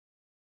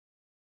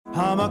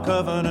I'm a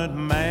covenant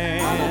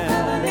man.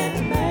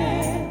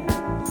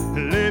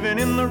 Living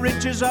in the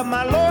riches of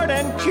my Lord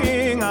and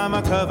King. I'm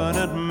a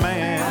covenant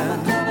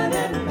man.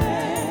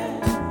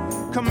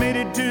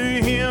 Committed to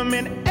Him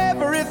in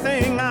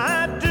everything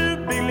I do.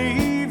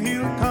 Believe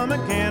He'll come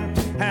again.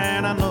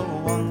 And I know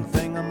one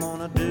thing I'm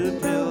gonna do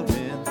till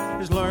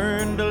then is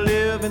learn to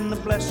live in the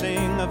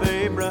blessing of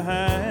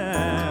Abraham.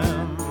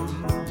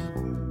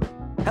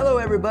 Hello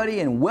everybody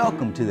and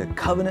welcome to the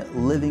Covenant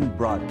Living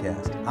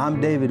Broadcast. I'm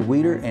David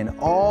Weeder, and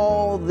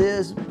all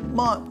this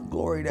month,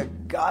 glory to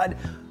God,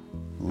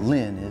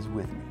 Lynn is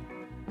with me.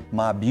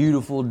 My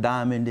beautiful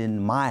diamond in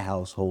my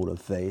household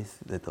of faith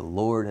that the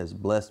Lord has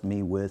blessed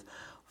me with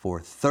for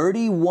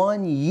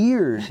 31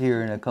 years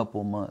here in a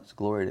couple months.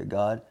 Glory to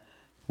God.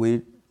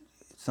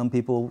 Some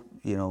people,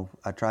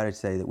 I try to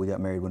say that we got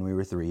married when we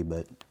were 3,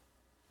 but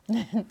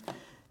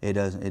it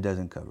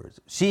doesn't cover it.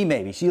 She's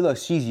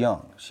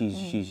young.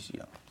 She's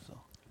young. So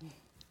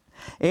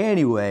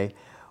anyway,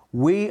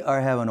 we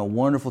are having a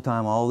wonderful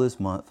time all this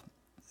month.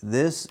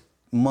 This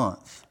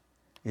month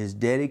is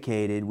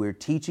dedicated, we're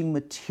teaching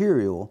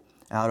material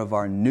out of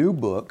our new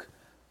book,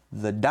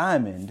 The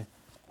Diamond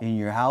in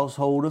Your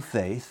Household of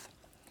Faith,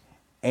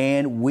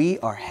 and we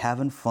are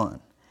having fun.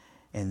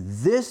 And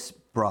this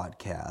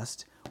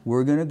broadcast,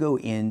 we're going to go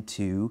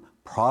into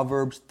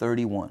Proverbs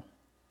 31.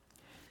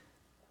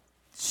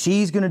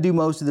 She's going to do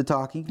most of the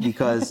talking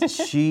because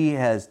she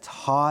has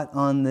taught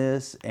on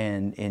this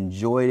and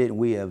enjoyed it.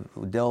 We have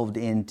delved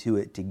into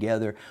it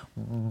together.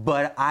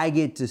 But I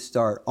get to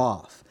start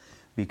off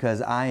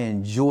because I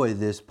enjoy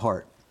this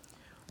part.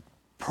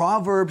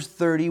 Proverbs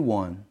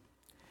 31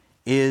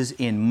 is,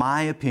 in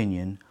my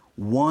opinion,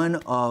 one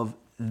of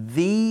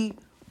the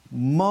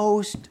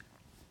most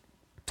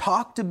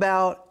talked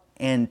about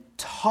and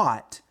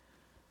taught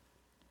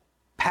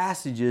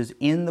passages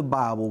in the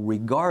Bible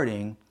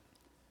regarding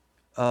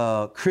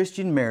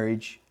Christian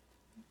marriage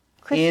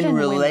in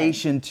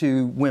relation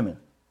to women.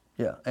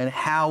 Yeah, and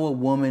how a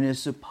woman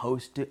is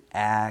supposed to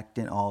act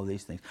and all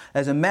these things.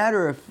 As a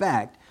matter of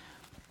fact,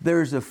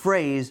 there's a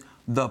phrase,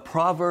 the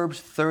Proverbs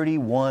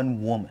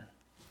 31 woman.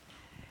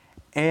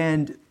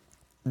 And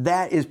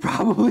that is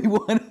probably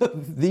one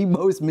of the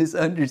most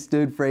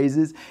misunderstood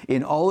phrases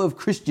in all of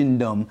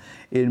Christendom,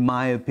 in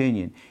my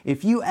opinion.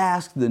 If you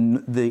ask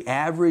the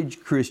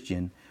average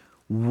Christian,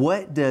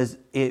 what does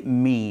it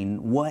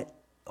mean? What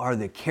are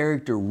the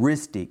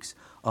characteristics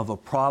of a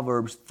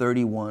Proverbs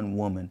 31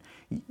 woman?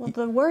 Well,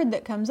 the word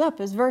that comes up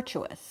is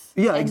virtuous.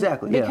 Yeah,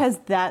 exactly. Because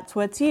that's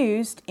what's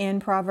used in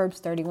Proverbs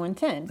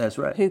 31:10. That's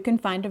right. Who can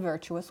find a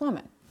virtuous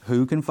woman?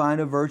 Who can find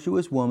a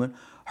virtuous woman?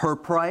 Her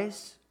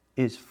price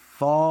is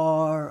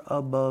far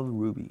above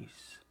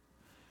rubies.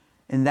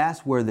 And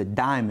that's where the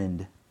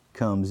diamond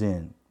comes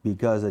in,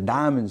 because a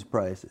diamond's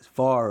price is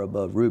far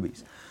above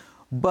rubies.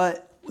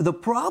 But the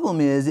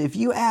problem is, if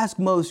you ask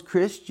most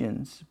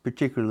Christians,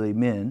 particularly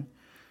men,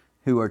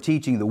 who are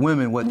teaching the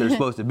women what they're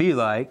supposed to be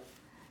like,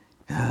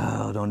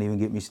 don't even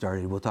get me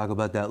started. We'll talk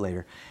about that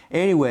later.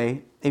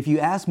 Anyway, if you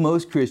ask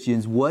most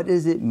Christians, what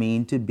does it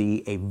mean to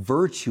be a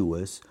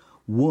virtuous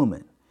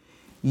woman?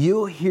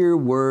 You'll hear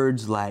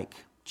words like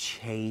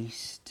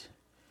chaste,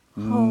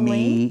 holy,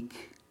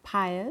 meek,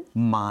 pious,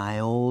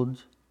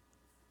 mild,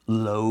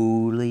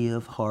 lowly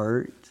of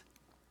heart,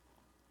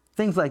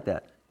 things like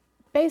that.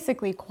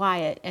 Basically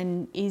quiet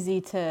and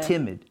easy to...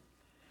 Timid.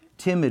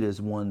 Timid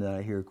is one that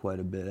I hear quite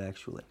a bit,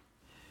 actually.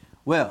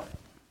 Well,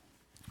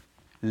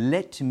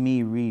 let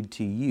me read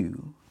to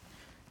you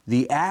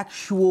the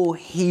actual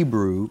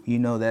Hebrew,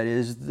 that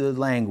is the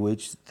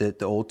language that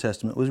the Old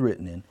Testament was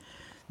written in,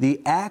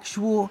 the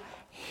actual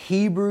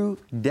Hebrew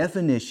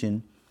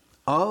definition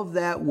of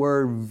that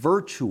word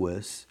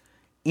virtuous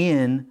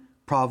in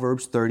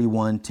Proverbs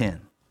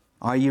 31:10.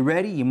 Are you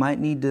ready? You might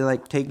need to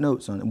take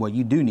notes on it. Well,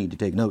 you do need to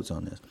take notes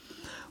on this.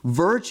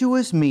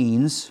 Virtuous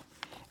means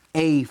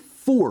a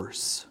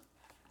force,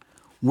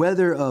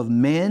 whether of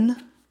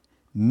men,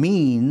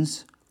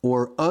 means,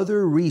 or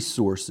other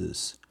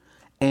resources,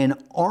 an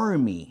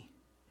army,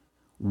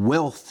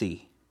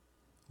 wealthy,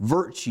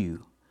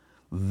 virtue,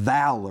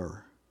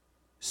 valor,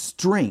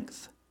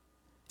 strength,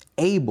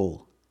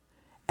 able,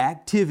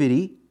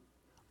 activity,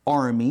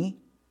 army,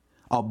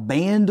 a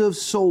band of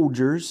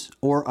soldiers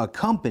or a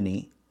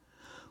company,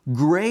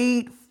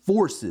 great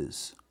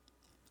forces,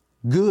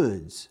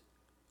 goods,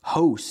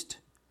 host,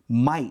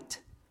 might,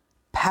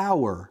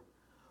 power,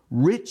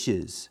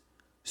 riches,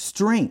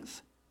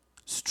 strength,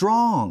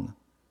 strong,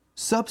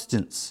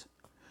 substance,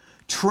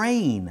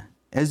 train,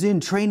 as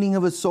in training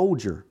of a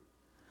soldier,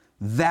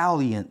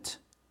 valiant,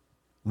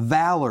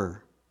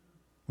 valor,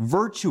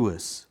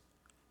 virtuous,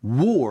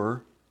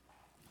 war,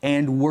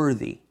 and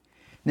worthy.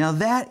 Now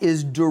that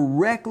is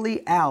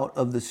directly out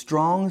of the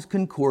Strong's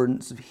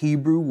Concordance of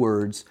Hebrew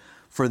words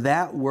for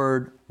that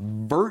word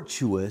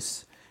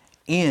virtuous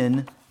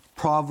in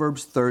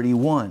Proverbs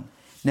 31.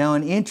 Now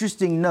an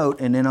interesting note,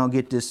 and then I'll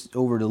get this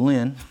over to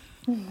Lynn.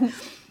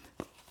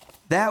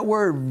 That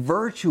word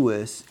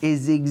virtuous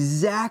is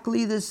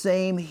exactly the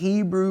same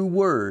Hebrew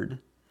word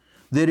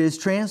that is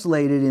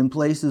translated in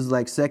places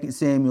like 2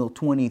 Samuel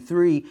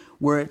 23,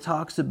 where it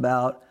talks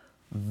about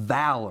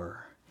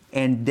valor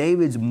and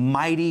David's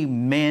mighty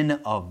men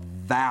of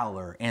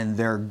valor and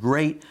their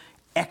great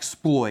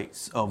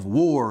exploits of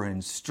war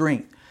and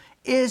strength.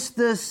 It's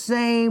the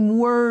same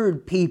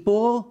word,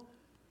 people.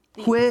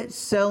 Quit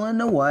selling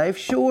the wife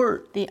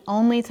short. The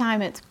only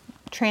time it's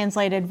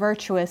translated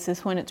virtuous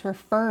is when it's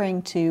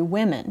referring to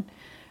women.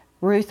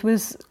 Ruth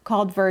was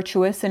called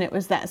virtuous, and it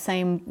was that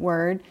same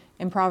word.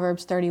 In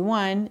Proverbs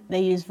 31,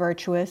 they use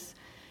virtuous.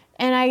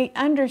 And I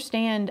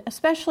understand,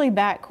 especially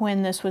back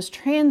when this was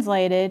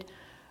translated,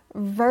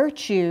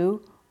 virtue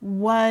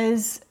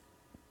was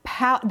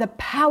the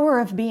power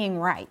of being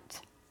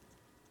right.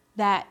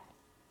 That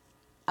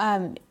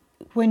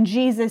when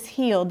Jesus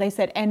healed, they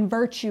said, and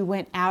virtue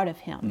went out of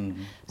him.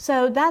 Mm-hmm.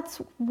 So that's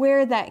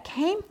where that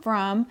came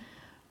from.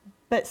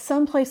 But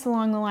someplace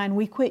along the line,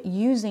 we quit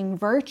using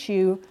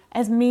virtue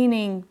as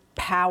meaning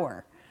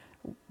power.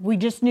 We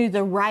just knew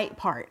the right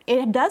part.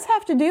 It does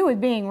have to do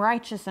with being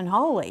righteous and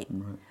holy,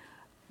 right.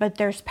 But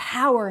there's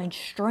power and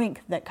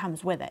strength that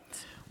comes with it.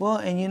 Well,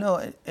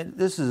 and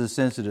this is a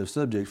sensitive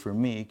subject for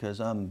me because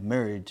I'm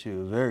married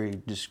to a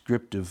very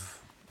descriptive,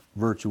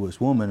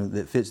 virtuous woman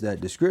that fits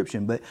that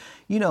description. But,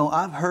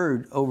 I've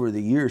heard over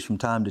the years from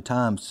time to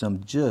time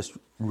some just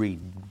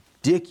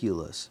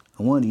ridiculous,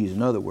 I wanted to use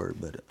another word,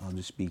 but I'll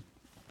just be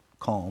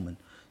calm and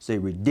say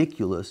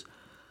ridiculous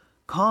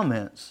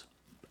comments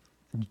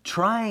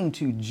trying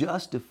to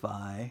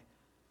justify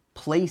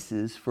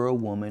places for a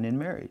woman in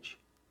marriage.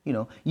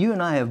 You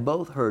and I have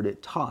both heard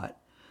it taught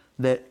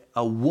that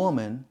a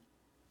woman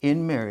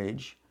in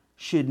marriage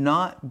should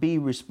not be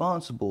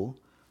responsible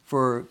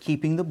for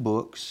keeping the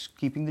books,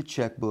 keeping the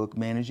checkbook,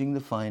 managing the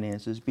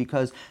finances,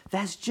 because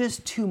that's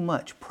just too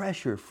much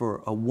pressure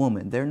for a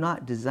woman. They're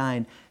not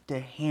designed to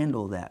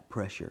handle that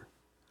pressure.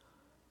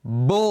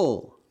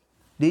 Bull.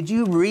 Did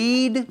you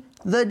read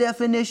the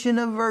definition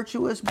of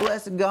virtuous?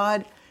 Bless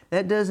God.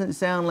 That doesn't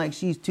sound like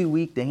she's too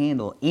weak to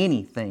handle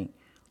anything,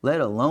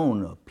 let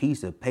alone a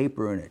piece of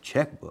paper and a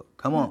checkbook.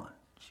 Come on.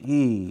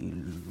 Gee,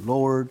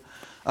 Lord.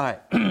 All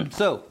right.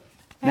 So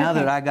now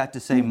that I got to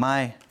say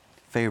my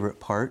favorite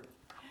part,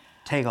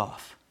 take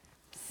off.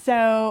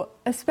 So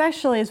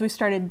especially as we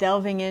started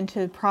delving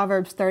into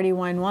Proverbs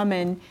 31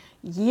 woman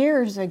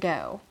years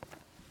ago,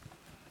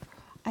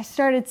 I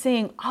started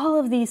seeing all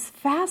of these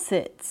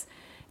facets.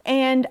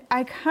 And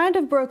I kind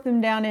of broke them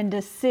down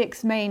into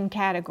 6 main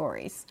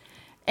categories.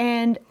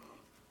 And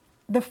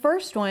the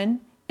first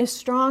one is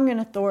strong and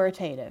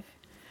authoritative.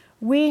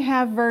 We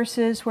have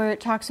verses where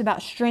it talks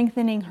about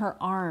strengthening her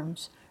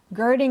arms,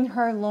 girding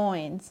her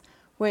loins,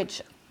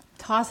 which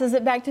tosses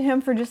it back to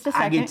him for just a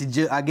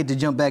second. I get to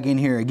jump back in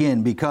here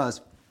again because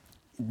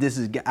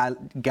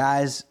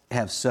guys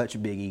have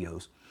such big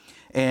egos.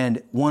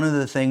 And one of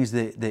the things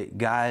that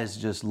guys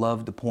just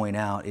love to point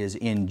out is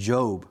in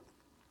Job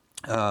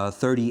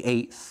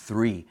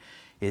 38:3,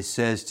 it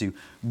says to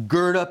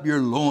gird up your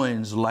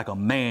loins like a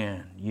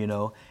man,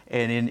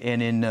 and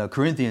in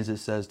Corinthians it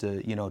says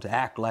to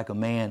act like a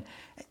man.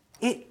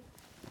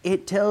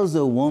 It tells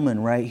a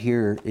woman right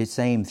here, it's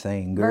same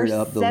thing, gird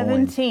up the loins.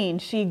 Verse 17,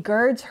 she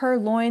girds her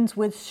loins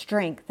with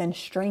strength and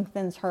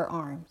strengthens her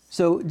arms.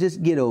 So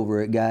just get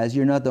over it, guys.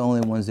 You're not the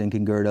only ones that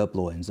can gird up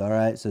loins, all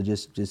right? So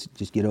just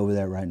get over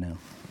that right now.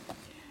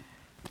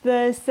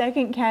 The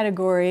second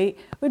category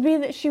would be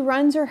that she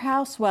runs her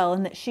house well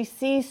and that she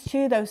sees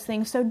to those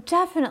things. So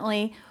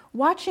definitely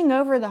watching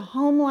over the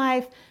home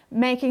life,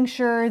 making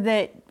sure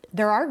that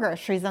there are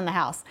groceries in the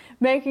house,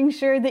 making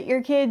sure that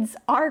your kids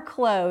are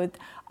clothed.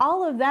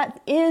 All of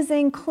that is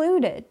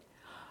included.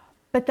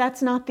 But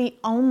that's not the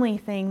only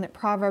thing that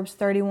Proverbs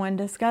 31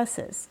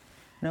 discusses.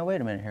 Now, wait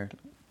a minute here.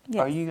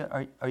 Yes. Are you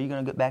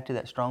going to get back to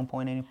that strong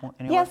point anyway?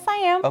 Yes, I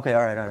am. Okay,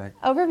 all right.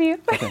 Overview.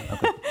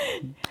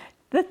 Okay.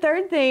 The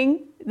third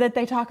thing that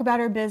they talk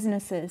about are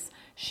businesses.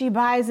 She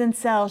buys and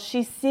sells.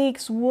 She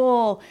seeks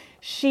wool.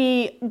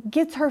 She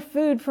gets her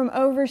food from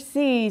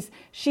overseas.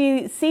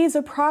 She sees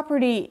a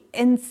property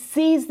and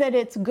sees that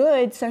it's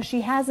good, so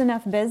she has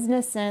enough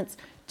business sense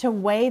to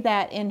weigh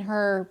that in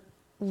her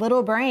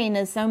little brain,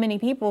 as so many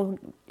people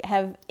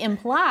have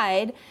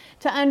implied,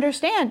 to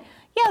understand,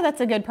 yeah,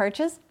 that's a good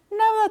purchase.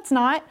 No, that's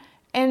not.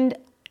 And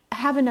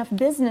have enough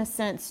business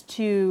sense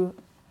to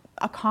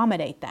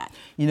accommodate that.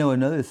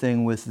 Another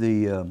thing with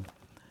the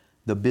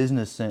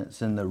business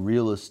sense and the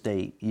real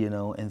estate,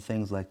 and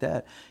things like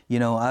that.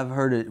 I've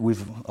heard it,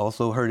 we've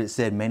also heard it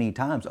said many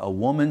times, a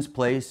woman's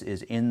place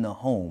is in the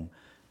home.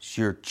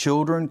 Your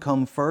children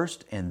come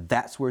first, and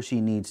that's where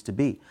she needs to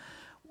be.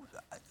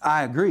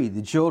 I agree,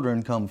 the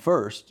children come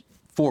first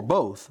for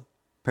both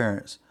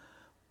parents.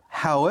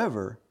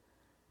 However,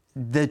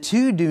 the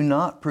two do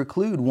not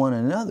preclude one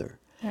another.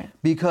 Right.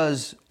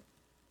 Because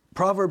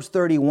Proverbs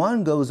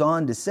 31 goes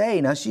on to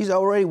say, now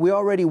we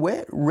already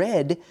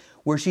read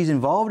where she's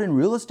involved in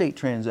real estate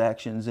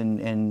transactions,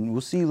 and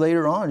we'll see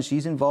later on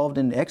she's involved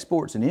in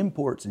exports and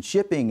imports and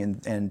shipping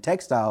and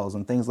textiles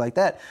and things like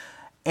that.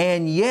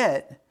 And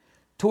yet,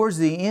 towards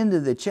the end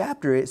of the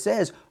chapter, it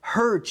says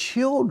her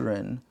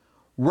children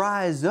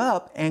rise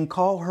up and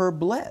call her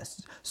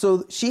blessed.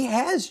 So she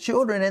has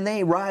children and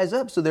they rise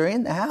up, so they're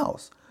in the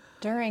house.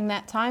 During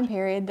that time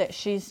period that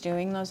she's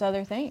doing those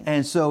other things.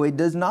 And so it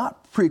does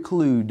not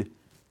preclude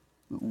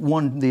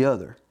one the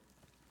other.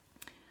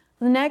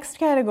 The next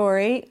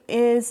category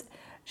is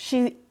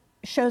she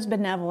shows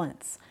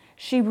benevolence.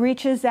 She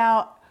reaches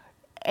out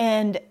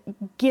and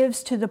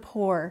gives to the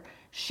poor.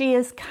 She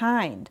is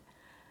kind.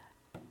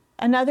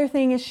 Another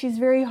thing is she's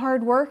very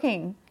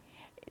hardworking.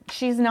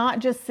 She's not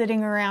just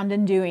sitting around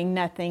and doing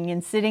nothing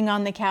and sitting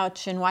on the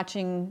couch and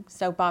watching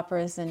soap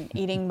operas and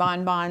eating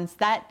bonbons.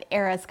 That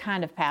era's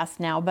kind of past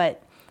now,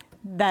 but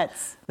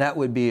that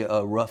would be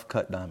a rough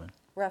cut diamond.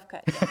 Rough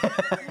cut.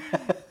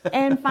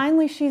 And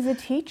finally, she's a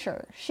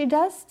teacher. She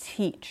does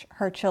teach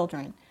her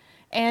children.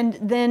 And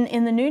then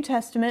in the New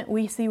Testament,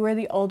 we see where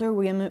the older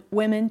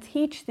women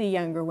teach the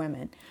younger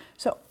women.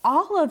 So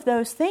all of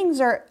those things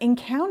are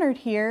encountered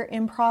here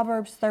in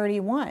Proverbs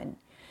 31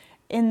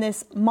 in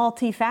this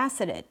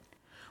multifaceted.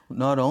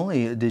 Not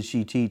only did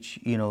she teach,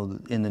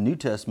 in the New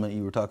Testament,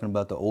 you were talking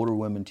about the older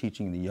women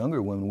teaching the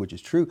younger women, which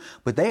is true,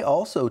 but they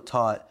also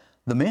taught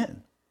the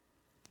men.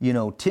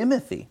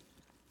 Timothy.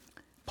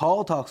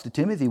 Paul talks to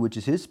Timothy, which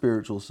is his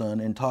spiritual son,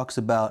 and talks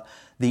about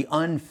the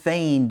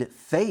unfeigned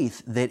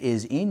faith that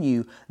is in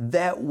you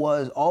that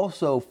was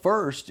also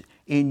first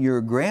in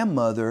your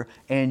grandmother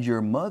and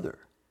your mother.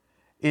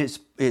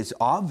 It's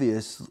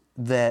obvious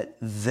that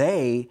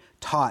they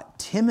taught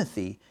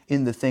Timothy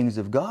in the things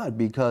of God,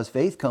 because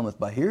faith cometh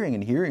by hearing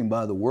and hearing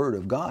by the word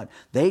of God.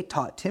 They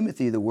taught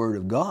Timothy the word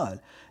of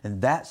God,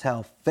 and that's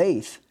how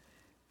faith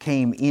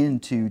came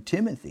into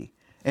Timothy.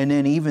 And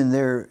then even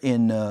there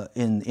in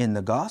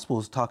the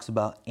Gospels talks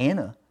about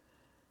Anna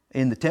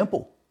in the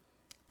temple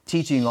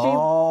teaching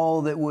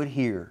all that would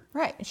hear.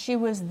 Right. She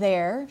was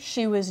there.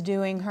 She was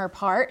doing her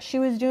part. She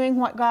was doing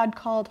what God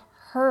called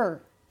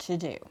her to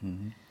do.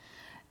 Mm-hmm.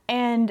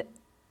 And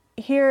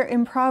here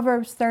in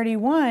Proverbs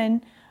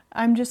 31,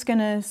 I'm just going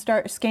to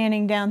start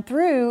scanning down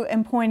through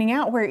and pointing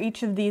out where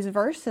each of these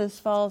verses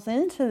falls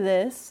into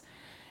this.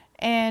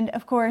 And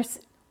of course,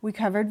 we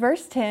covered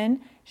verse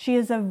 10. She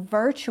is a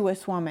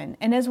virtuous woman.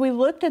 And as we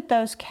looked at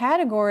those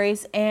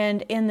categories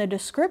and in the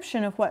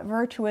description of what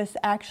virtuous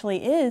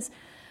actually is,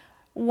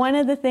 one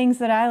of the things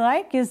that I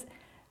like is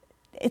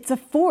it's a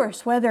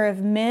force, whether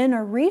of men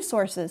or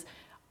resources.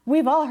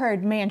 We've all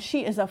heard, man,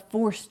 she is a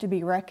force to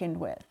be reckoned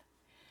with.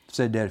 I've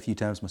said that a few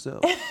times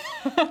myself.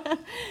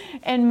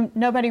 And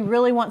nobody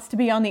really wants to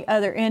be on the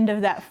other end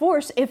of that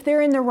force if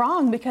they're in the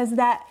wrong, because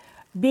that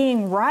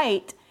being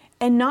right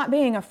and not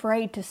being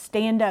afraid to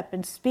stand up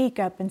and speak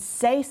up and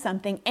say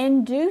something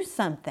and do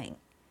something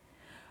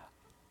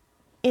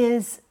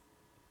is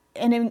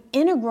an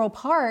integral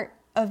part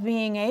of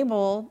being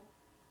able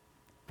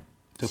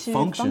to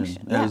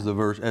function. As the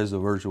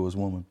virtuous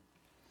woman.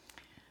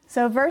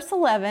 So verse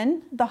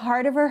 11, the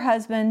heart of her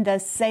husband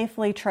does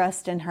safely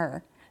trust in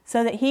her,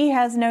 so that he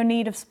has no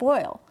need of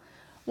spoil.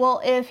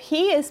 Well, if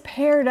he is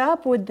paired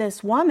up with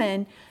this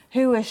woman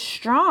who is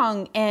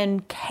strong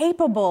and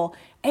capable,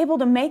 able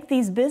to make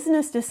these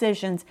business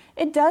decisions,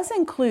 it does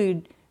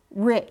include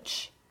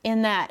rich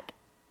in that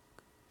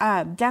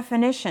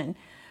definition.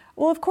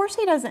 Well, of course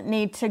he doesn't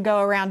need to go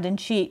around and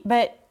cheat,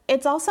 but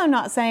it's also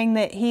not saying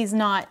that he's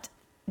not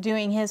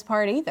doing his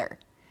part either.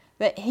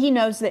 But he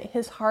knows that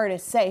his heart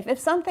is safe. If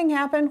something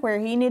happened where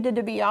he needed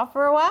to be off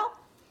for a while,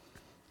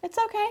 it's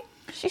okay.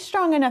 She's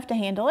strong enough to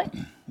handle it.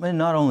 And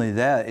not only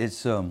that,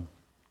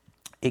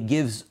 it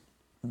gives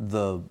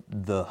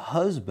the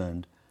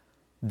husband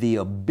the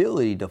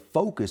ability to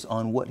focus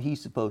on what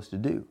he's supposed to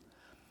do,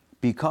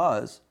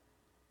 because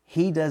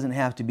he doesn't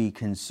have to be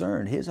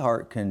concerned. His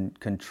heart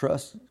can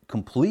trust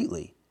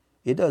completely.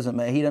 It doesn't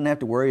matter. He doesn't have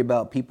to worry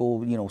about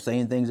people,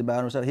 saying things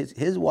about himself.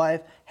 His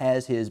wife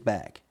has his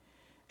back,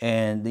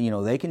 and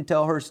they can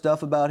tell her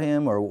stuff about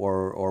him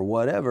or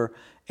whatever,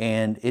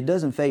 and it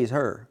doesn't faze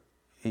her.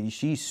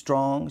 She's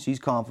strong. She's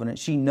confident.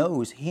 She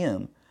knows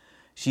him.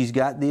 She's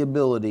got the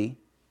ability.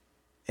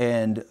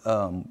 And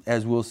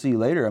as we'll see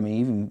later,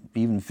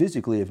 even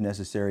physically, if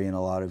necessary, in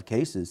a lot of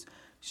cases,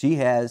 she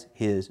has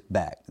his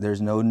back.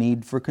 There's no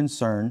need for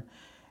concern.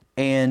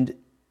 And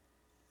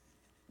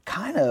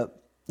kind of,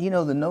 the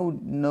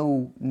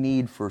no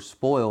need for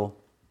spoil,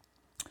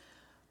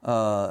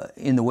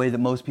 in the way that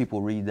most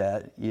people read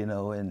that,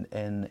 and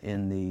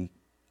in the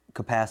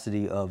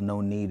capacity of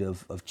no need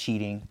of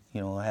cheating,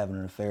 having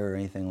an affair or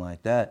anything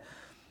like that.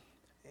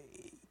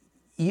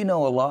 A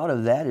lot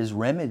of that is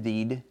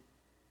remedied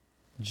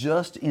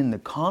just in the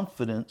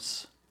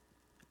confidence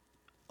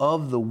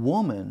of the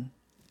woman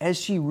as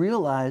she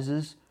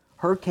realizes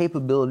her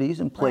capabilities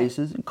and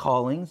places and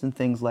callings and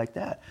things like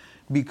that,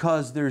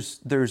 because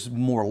there's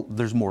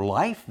more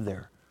life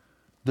there.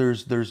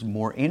 There's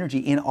more energy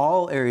in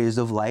all areas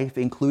of life,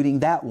 including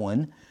that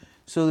one.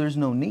 So there's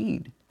no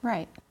need,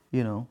 right?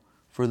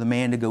 For the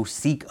man to go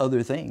seek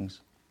other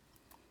things.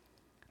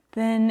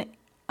 Then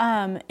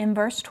in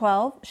verse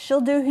 12,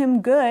 she'll do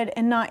him good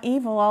and not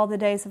evil all the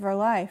days of her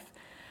life.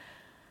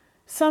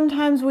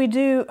 Sometimes we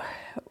do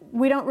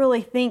we don't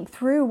really think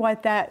through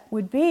what that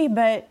would be,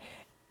 but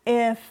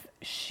if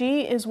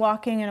she is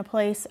walking in a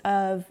place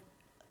of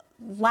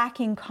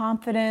lacking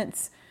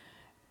confidence,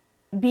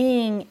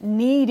 being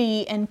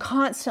needy and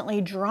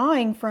constantly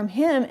drawing from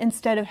him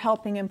instead of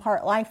helping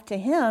impart life to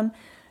him,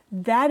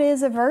 that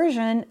is a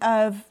version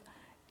of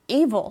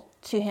evil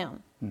to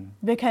him,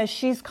 because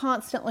she's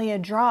constantly a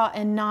draw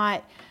and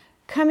not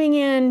coming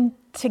in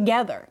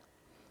together.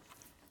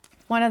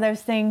 One of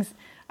those things,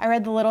 I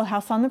read the Little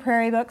House on the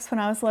Prairie books when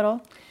I was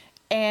little,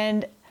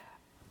 and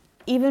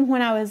even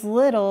when I was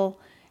little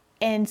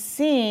and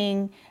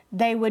seeing,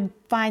 they would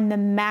find the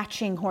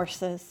matching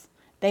horses.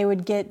 They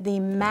would get the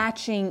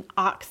matching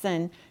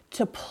oxen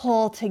to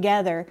pull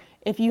together.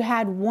 If you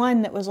had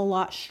one that was a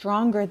lot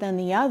stronger than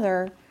the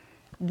other,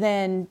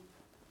 then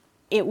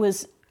it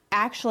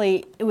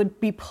would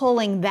be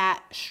pulling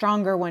that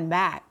stronger one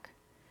back.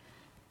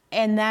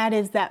 And that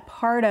is that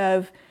part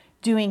of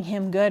doing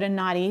him good and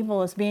not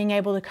evil, is being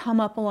able to come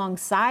up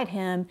alongside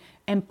him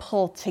and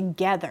pull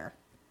together.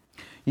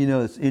 You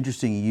know, it's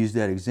interesting you use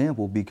that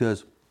example,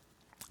 because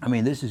I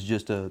mean, this is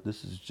just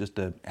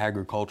an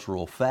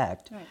agricultural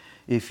fact. Right.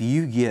 If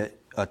you get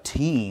a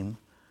team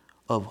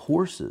of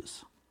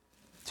horses,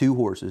 2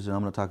 horses, and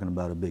I'm not talking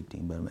about a big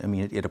team, but I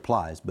mean, it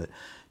applies, but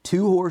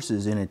 2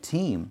 horses in a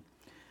team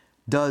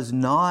does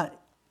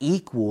not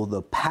equal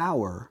the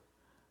power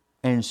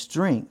and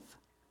strength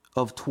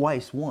of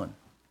twice one.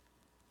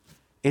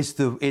 It's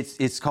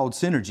called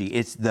synergy.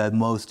 It's the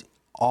most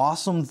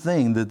awesome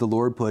thing that the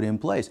Lord put in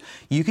place.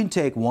 You can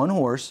take one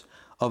horse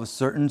of a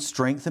certain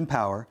strength and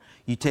power,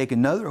 you take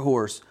another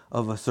horse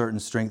of a certain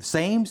strength,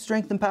 same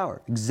strength and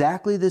power,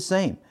 exactly the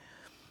same.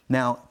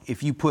 Now,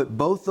 if you put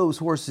both those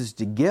horses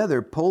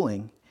together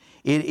pulling,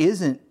 it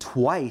isn't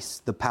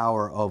twice the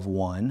power of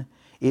one,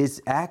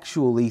 it's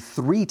actually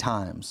 3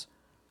 times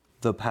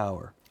the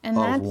power of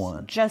one.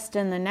 And that's just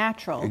in the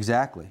natural.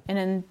 Exactly. And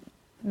in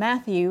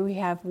Matthew, we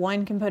have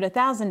 1 can put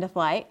 1,000 to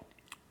flight,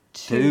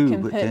 2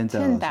 can put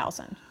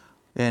 10,000.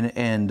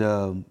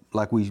 And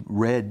like we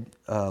read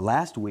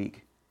last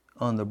week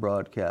on the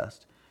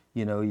broadcast,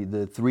 you know,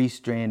 the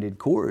 3-stranded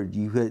cord,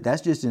 you got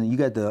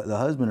the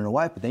husband and the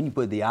wife, but then you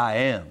put the I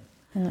am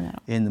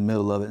in the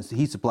middle of it. And so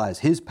he supplies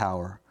his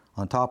power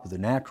on top of the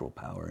natural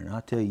power. And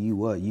I'll tell you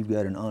what, you've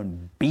got an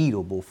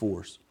unbeatable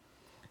force.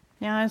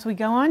 Now, as we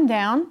go on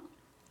down,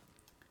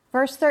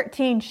 verse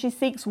 13, she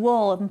seeks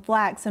wool and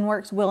flax and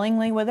works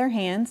willingly with her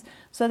hands.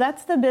 So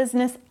that's the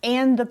business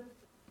and the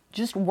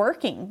just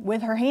working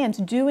with her hands,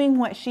 doing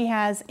what she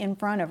has in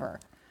front of her.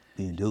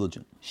 Being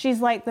diligent.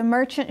 She's like the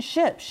merchant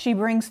ship. She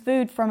brings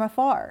food from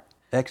afar.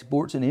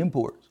 Exports and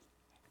imports.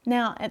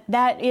 Now,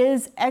 that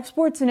is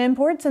exports and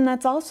imports, and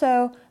that's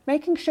also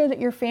making sure that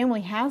your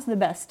family has the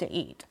best to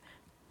eat.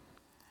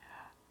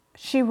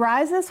 She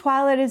rises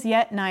while it is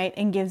yet night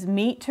and gives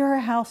meat to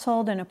her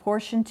household and a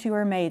portion to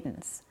her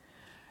maidens.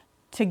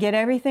 To get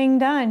everything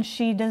done,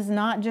 she does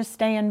not just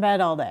stay in bed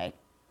all day.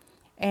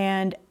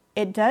 And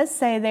it does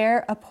say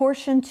there, a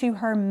portion to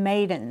her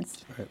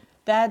maidens.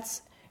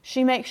 Right.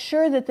 She makes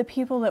sure that the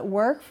people that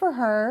work for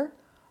her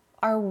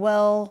are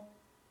well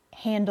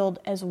handled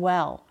as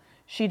well.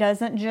 She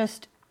doesn't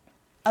just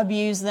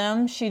abuse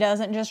them. She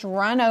doesn't just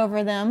run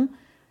over them.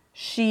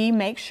 She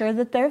makes sure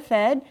that they're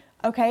fed.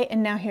 Okay,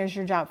 and now here's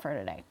your job for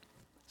today.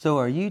 So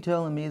are you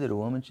telling me that a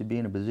woman should be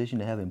in a position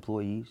to have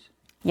employees?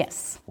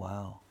 Yes.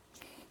 Wow.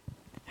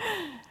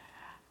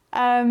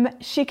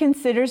 She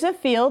considers a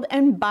field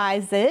and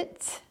buys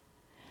it.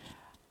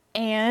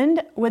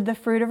 And with the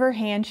fruit of her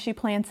hand, she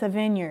plants a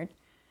vineyard.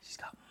 She's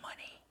got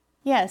money.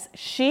 Yes,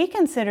 she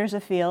considers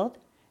a field.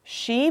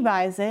 She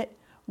buys it.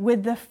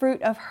 With the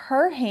fruit of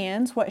her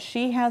hands, what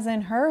she has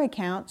in her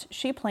accounts,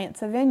 she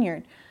plants a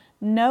vineyard.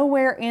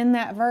 Nowhere in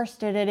that verse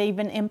did it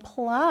even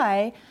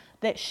imply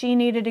that she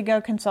needed to go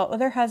consult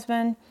with her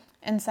husband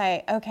and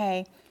say,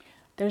 okay,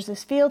 there's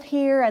this field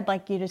here. I'd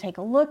like you to take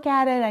a look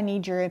at it. I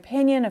need your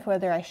opinion of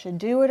whether I should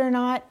do it or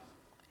not.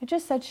 It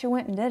just said she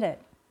went and did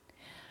it.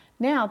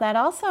 Now, that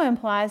also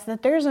implies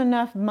that there's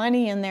enough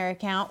money in their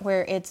account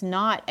where it's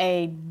not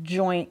a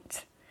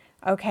joint,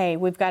 okay,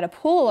 we've got to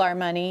pool our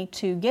money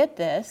to get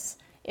this.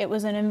 It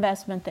was an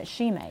investment that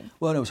she made.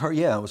 Well, it was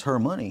her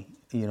money,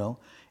 you know.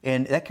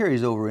 And that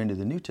carries over into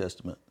the New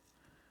Testament.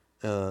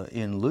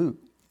 In Luke,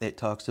 it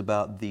talks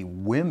about the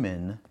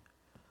women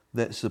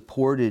that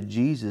supported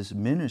Jesus'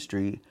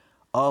 ministry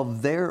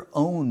of their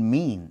own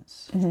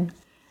means. Mm-hmm.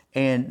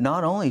 And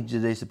not only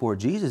did they support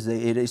Jesus,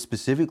 it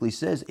specifically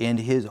says, and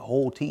his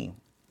whole team,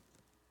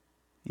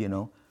 you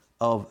know,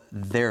 of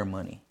their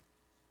money.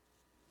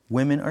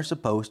 Women are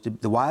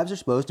the wives are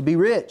supposed to be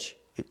rich.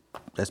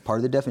 That's part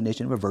of the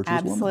definition of a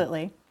virtuous woman.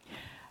 Absolutely.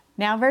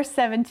 Now, verse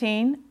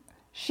 17,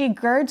 she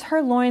girds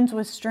her loins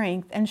with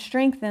strength and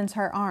strengthens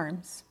her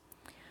arms.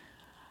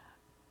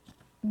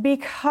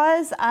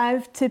 Because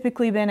I've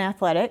typically been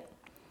athletic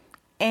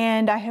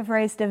and I have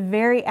raised a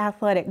very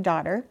athletic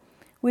daughter,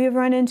 we have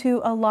run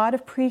into a lot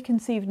of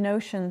preconceived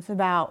notions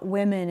about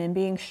women and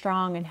being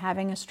strong and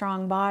having a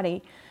strong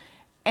body.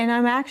 And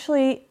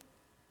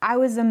I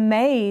was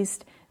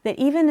amazed that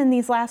even in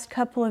these last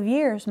couple of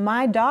years,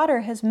 my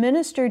daughter has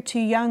ministered to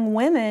young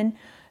women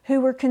who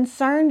were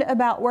concerned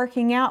about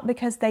working out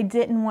because they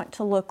didn't want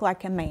to look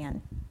like a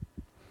man.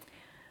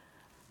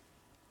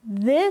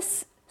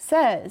 This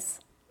says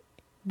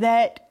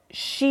that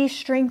she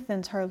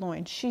strengthens her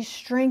loins. She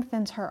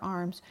strengthens her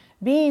arms.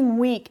 Being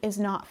weak is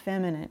not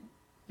feminine.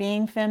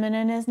 Being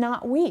feminine is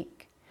not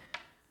weak.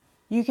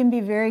 You can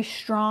be very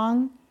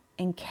strong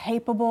and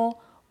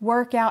capable,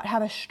 work out,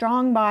 have a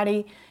strong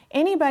body.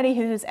 Anybody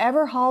who's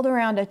ever hauled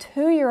around a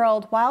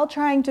 2-year-old while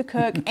trying to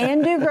cook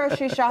and do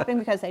grocery shopping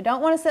because they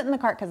don't want to sit in the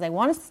cart because they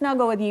want to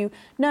snuggle with you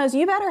knows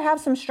you better have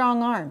some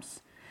strong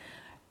arms.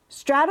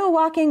 Straddle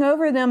walking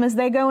over them as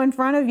they go in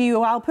front of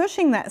you while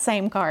pushing that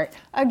same cart.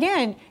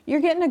 Again,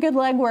 you're getting a good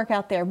leg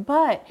workout there,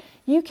 but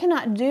you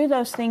cannot do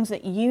those things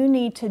that you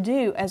need to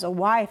do as a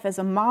wife, as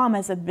a mom,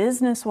 as a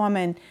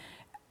businesswoman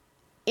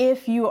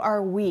if you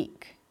are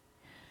weak.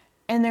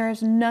 And there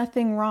is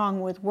nothing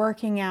wrong with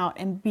working out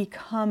and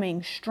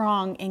becoming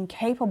strong and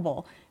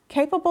capable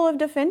of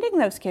defending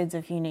those kids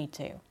if you need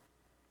to.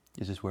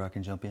 Is this where I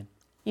can jump in?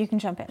 You can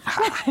jump in.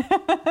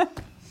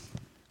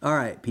 All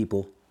right,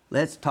 people.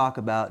 Let's talk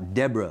about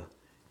Deborah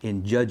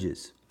in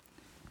Judges.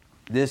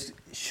 This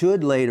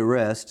should lay to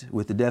rest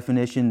with the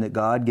definition that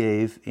God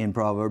gave in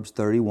Proverbs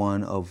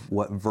 31 of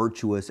what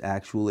virtuous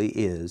actually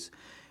is.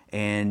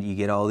 And you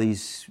get all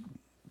these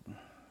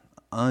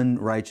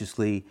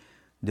unrighteously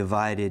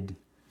divided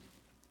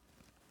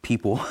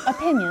people.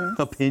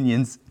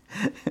 Opinions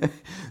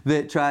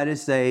that try to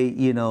say,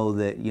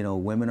 that,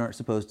 women aren't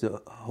supposed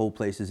to hold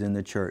places in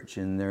the church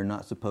and they're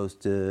not supposed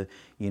to,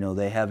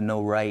 they have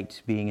no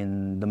right being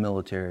in the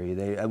military,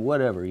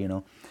 whatever.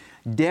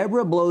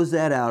 Deborah blows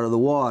that out of the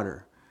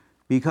water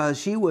because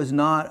she was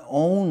not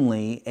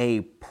only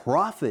a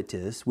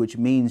prophetess, which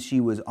means she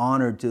was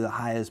honored to the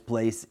highest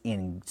place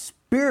in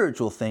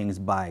spiritual things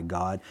by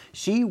God.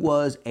 She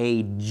was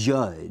a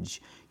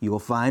judge. You will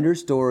find her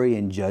story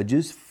in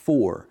Judges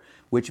 4.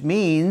 Which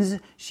means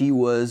she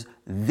was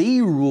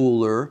the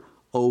ruler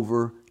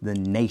over the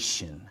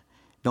nation.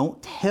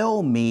 Don't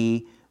tell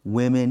me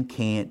women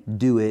can't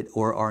do it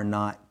or are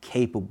not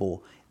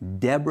capable.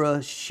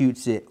 Deborah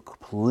shoots it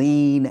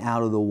clean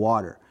out of the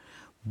water.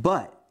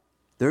 But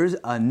there's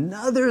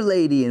another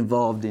lady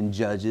involved in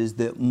Judges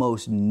that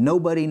most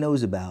nobody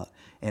knows about,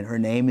 and her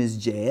name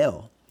is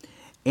Jael.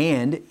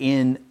 And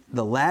in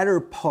the latter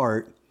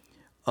part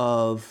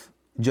of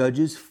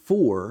Judges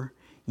 4,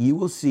 you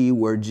will see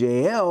where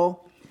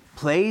Jael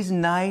plays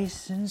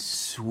nice and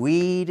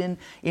sweet and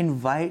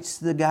invites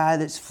the guy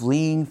that's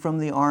fleeing from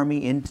the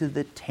army into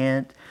the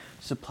tent,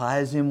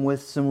 supplies him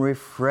with some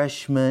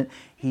refreshment.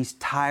 He's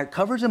tired,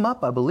 covers him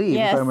up, I believe,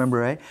 yes, if I remember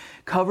right.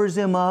 Covers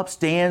him up,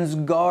 stands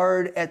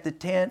guard at the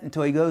tent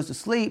until he goes to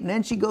sleep. And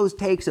then she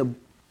takes a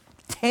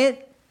tent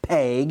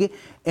peg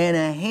and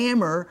a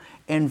hammer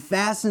and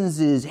fastens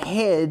his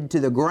head to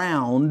the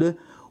ground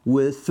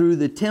through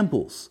the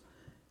temples.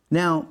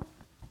 Now,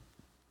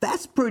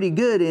 that's pretty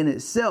good in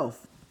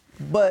itself,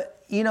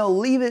 but,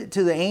 leave it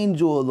to the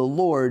angel of the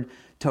Lord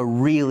to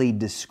really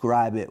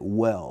describe it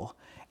well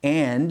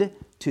and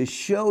to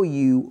show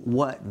you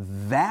what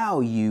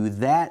value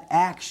that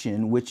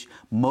action, which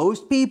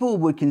most people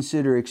would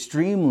consider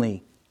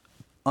extremely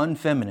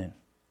unfeminine,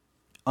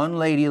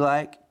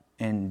 unladylike,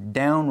 and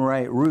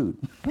downright rude.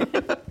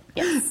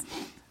 Yes.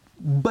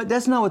 But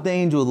that's not what the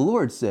angel of the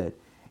Lord said.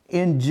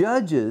 In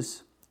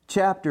Judges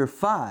chapter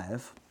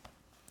 5,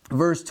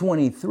 verse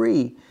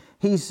 23,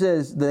 it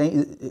says,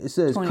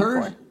 24.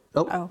 Curse.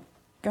 Oh,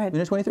 go ahead.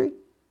 Isn't it 23?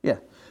 Yeah.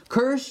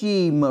 Curse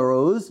ye,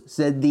 Meroz,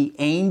 said the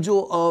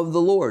angel of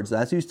the Lord. So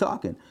that's who's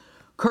talking.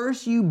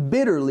 Curse you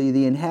bitterly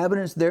the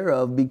inhabitants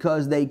thereof,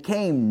 because they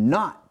came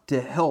not to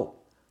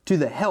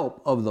the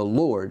help of the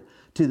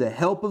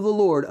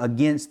Lord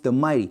against the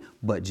mighty.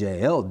 But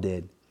Jael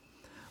did.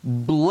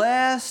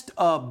 Blessed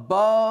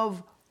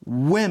above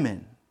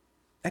women.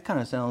 That kind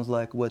of sounds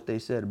like what they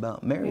said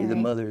about Mary, the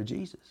mother of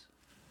Jesus.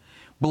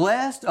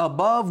 Blessed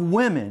above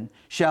women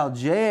shall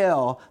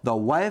Jael, the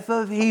wife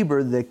of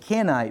Heber the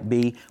Kenite,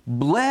 be.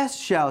 Blessed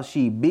shall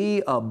she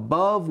be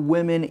above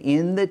women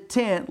in the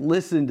tent.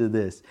 Listen to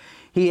this.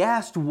 He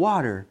asked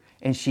water,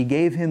 and she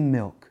gave him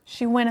milk.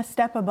 She went a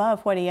step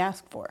above what he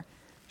asked for.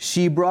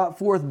 She brought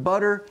forth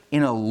butter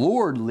in a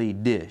lordly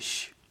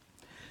dish.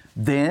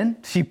 Then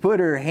she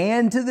put her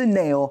hand to the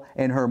nail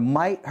and her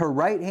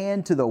right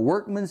hand to the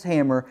workman's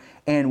hammer,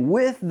 and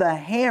with the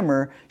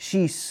hammer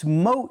she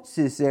smote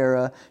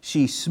Sisera.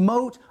 She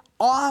smote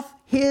off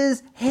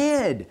his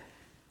head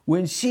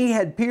when she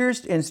had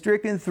pierced and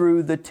stricken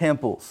through the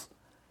temples.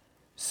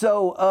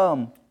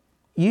 So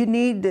you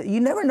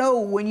never know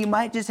when you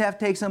might just have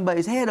to take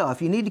somebody's head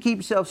off. You need to keep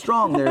yourself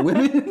strong there,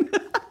 women.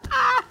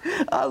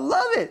 I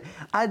love it.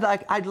 I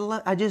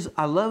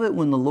love it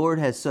when the Lord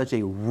has such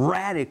a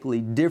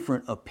radically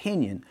different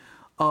opinion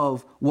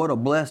of what a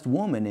blessed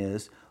woman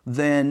is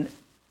than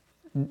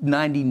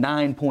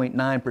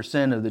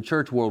 99.9% of the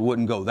church world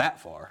wouldn't go that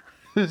far.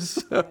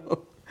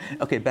 So,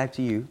 okay, back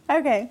to you.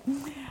 Okay.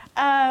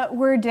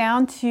 We're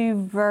down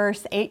to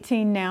verse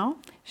 18 now.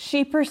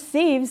 She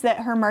perceives that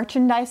her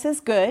merchandise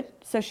is good,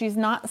 so she's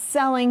not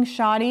selling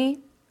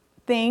shoddy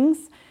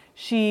things.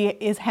 She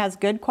has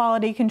good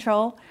quality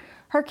control.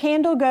 Her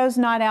candle goes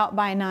not out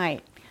by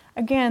night.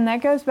 Again,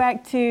 that goes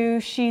back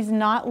to she's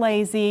not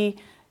lazy.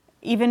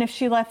 Even if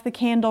she left the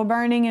candle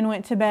burning and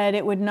went to bed,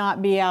 it would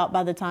not be out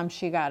by the time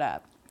she got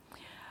up.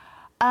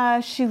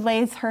 She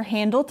lays her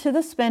handle to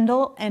the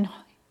spindle and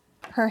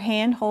her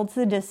hand holds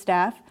the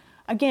distaff.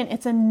 Again,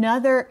 it's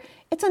another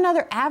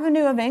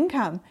avenue of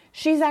income.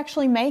 She's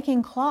actually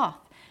making cloth.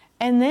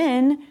 And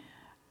then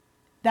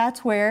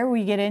that's where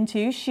we get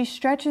into, she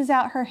stretches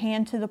out her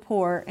hand to the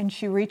poor and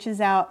she reaches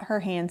out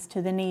her hands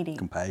to the needy.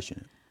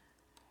 Compassionate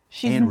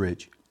and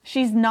rich.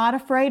 She's not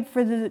afraid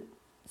for the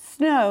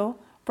snow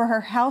for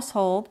her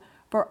household,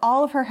 for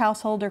all of her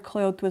household are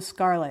clothed with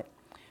scarlet.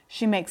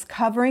 She makes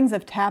coverings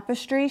of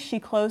tapestry. She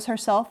clothes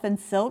herself in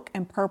silk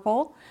and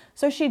purple.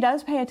 So she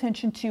does pay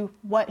attention to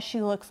what she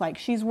looks like.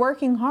 She's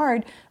working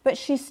hard, but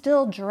she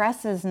still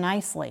dresses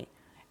nicely,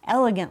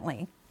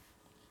 elegantly.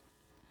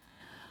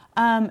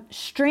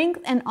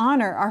 Strength and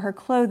honor are her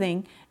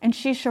clothing, and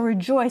she shall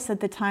rejoice at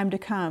the time to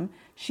come.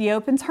 She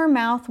opens her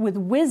mouth with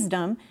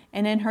wisdom,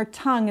 and in her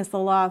tongue is the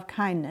law of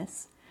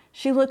kindness.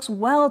 She looks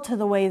well to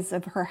the ways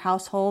of her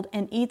household,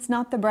 and eats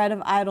not the bread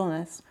of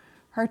idleness.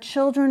 Her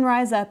children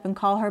rise up and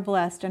call her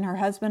blessed, and her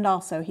husband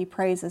also, he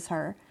praises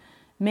her.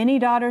 Many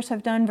daughters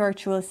have done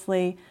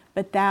virtuously,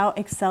 but thou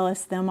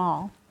excellest them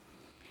all.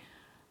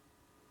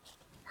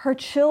 Her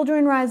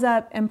children rise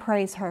up and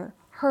praise her.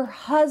 Her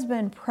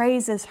husband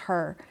praises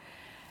her.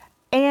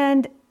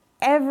 And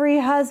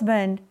every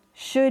husband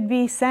should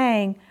be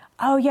saying,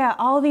 oh yeah,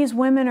 all these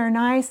women are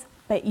nice,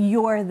 but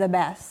you're the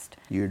best.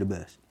 You're the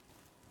best.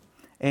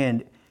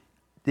 And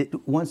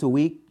once a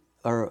week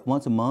or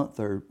once a month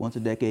or once a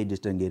decade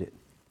just doesn't get it.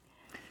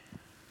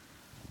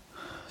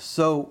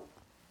 So,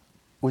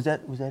 was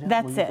that it?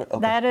 That's it.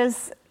 Okay. That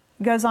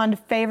goes on to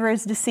favor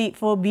is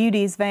deceitful,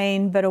 beauty's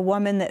vain, but a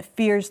woman that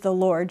fears the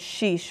Lord,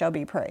 she shall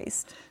be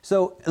praised.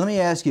 So, let me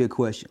ask you a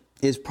question.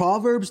 Is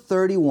Proverbs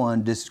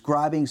 31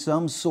 describing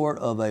some sort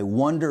of a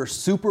wonder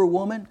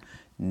superwoman?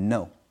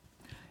 No.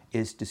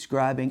 It's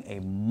describing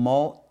a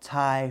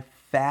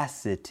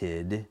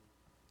multifaceted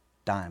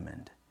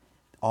diamond.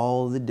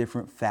 All the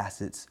different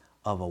facets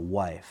of a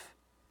wife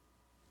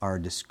are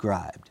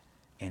described,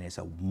 and it's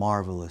a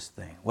marvelous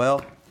thing.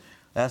 Well,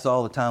 that's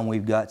all the time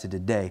we've got to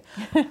today.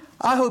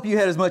 I hope you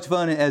had as much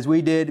fun as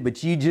we did,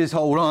 but you just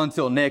hold on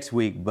till next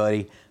week,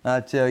 buddy. I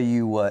tell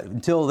you what,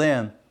 until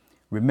then,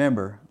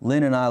 remember,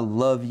 Lynn and I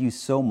love you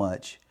so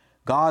much.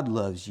 God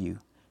loves you.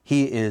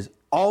 He is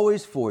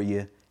always for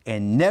you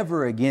and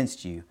never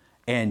against you.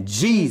 And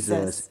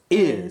Jesus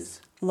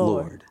is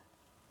Lord.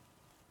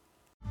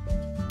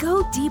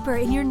 Go deeper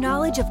in your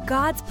knowledge of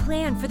God's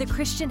plan for the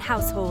Christian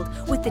household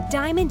with the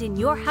Diamond in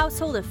Your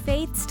Household of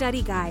Faith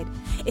study guide.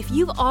 If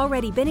you've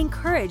already been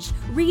encouraged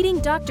reading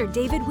Dr.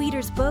 David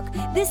Weider's book,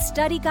 this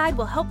study guide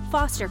will help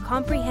foster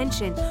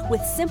comprehension with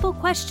simple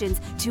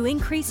questions to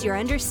increase your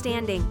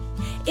understanding.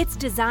 It's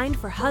designed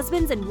for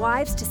husbands and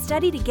wives to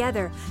study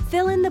together,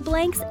 fill in the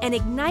blanks, and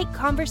ignite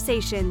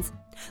conversations.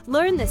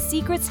 Learn the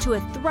secrets to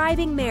a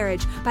thriving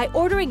marriage by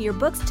ordering your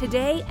books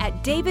today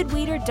at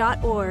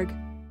davidweider.org.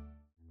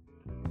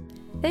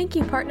 Thank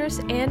you, partners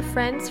and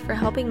friends, for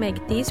helping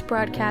make these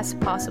broadcasts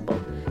possible.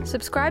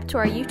 Subscribe to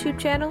our YouTube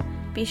channel,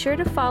 be sure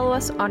to follow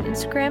us on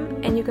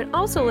Instagram, and you can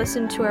also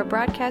listen to our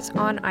broadcasts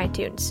on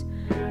iTunes.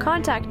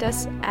 Contact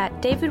us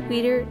at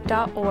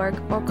davidweider.org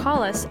or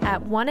call us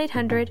at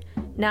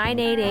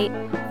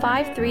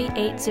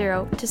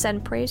 1-800-988-5380 to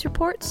send praise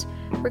reports,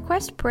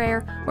 request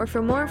prayer, or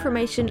for more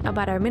information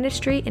about our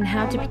ministry and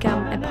how to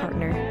become a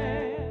partner.